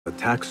The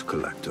tax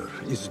collector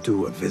is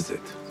due a visit.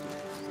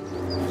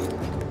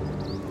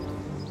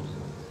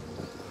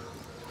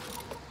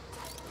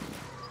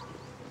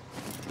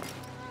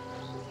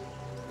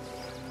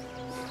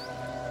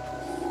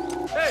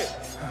 Hey!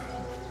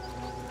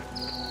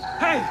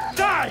 Hey,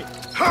 die!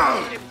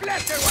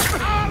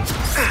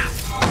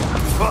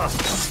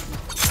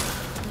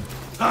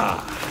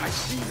 I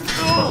see you.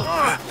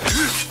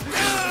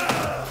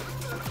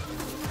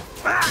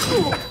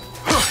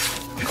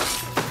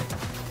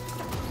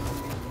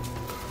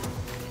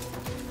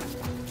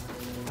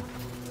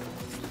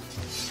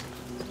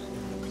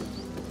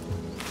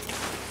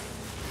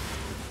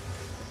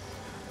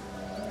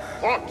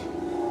 What?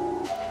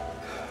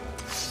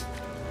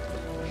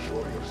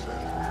 Show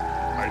yourself.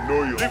 I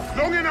know you. Live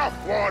long enough,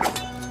 Ward.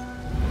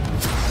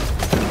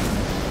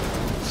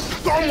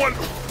 Someone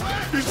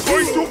is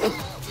going to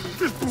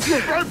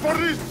cry for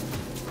this.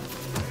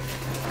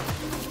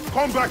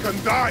 Come back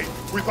and die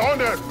with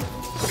honor.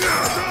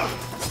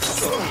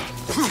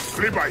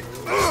 Ribeye.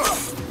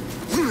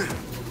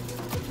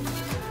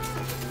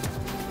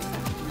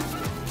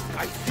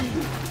 I see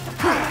you.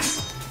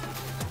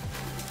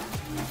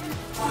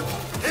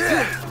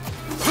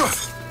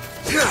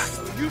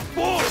 You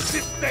force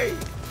this day!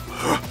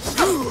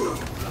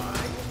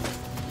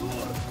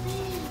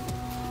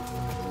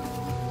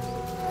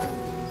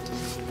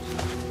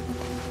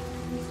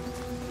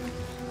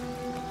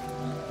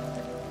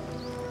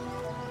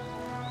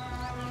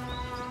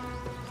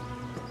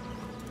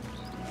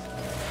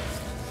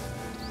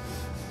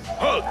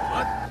 Halt!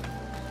 What?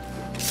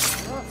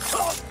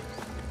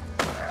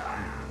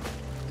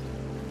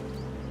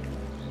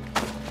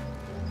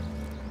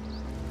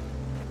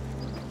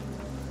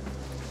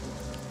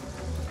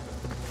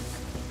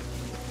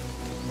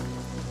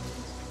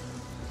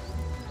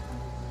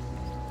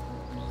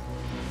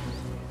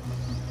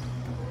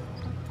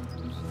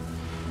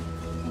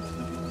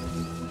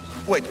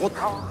 Wait, what?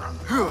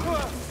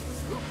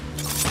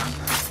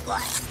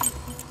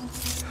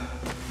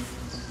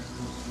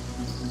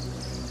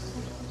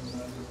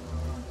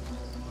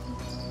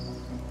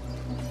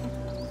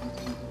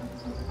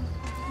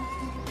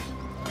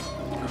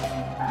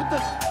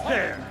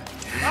 There!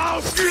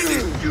 I'll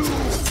finish you!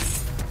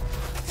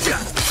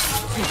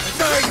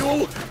 Die,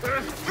 you!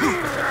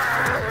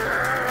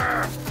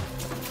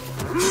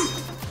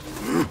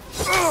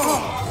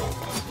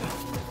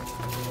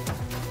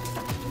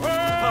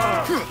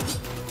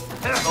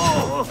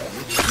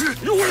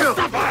 You will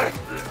suffer!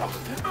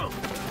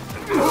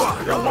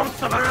 You won't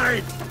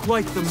survive!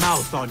 Quite the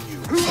mouth on you.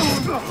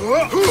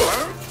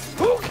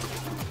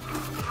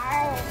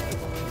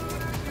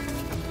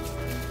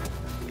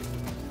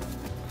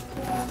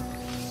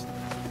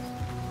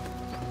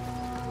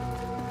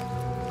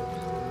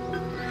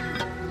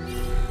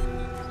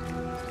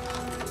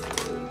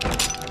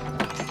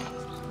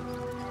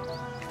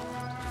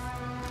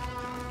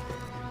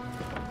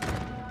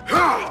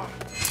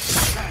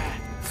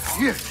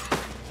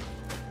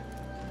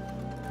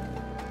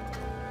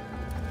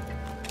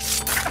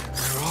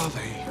 Where are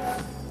they?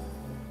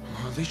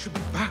 They should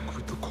be back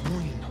with the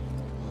coin.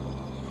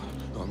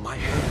 My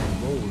head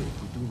will roll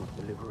if we do not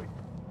deliver it.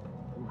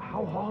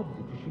 How hard is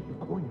it to ship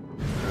the coin from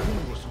the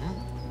shores, huh?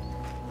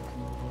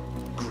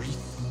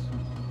 Greece,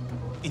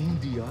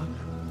 India,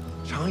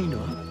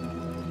 China.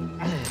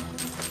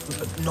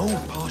 No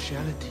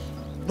partiality,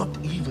 not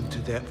even to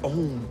their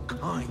own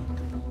kind.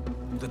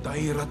 The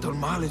Da'irat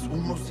al-Mal is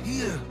almost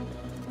here.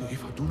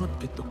 If I do not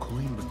get the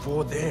coin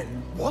before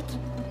then, what?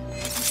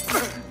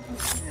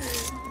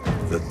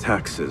 The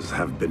taxes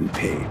have been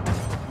paid.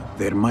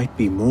 There might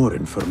be more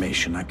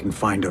information I can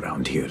find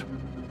around here.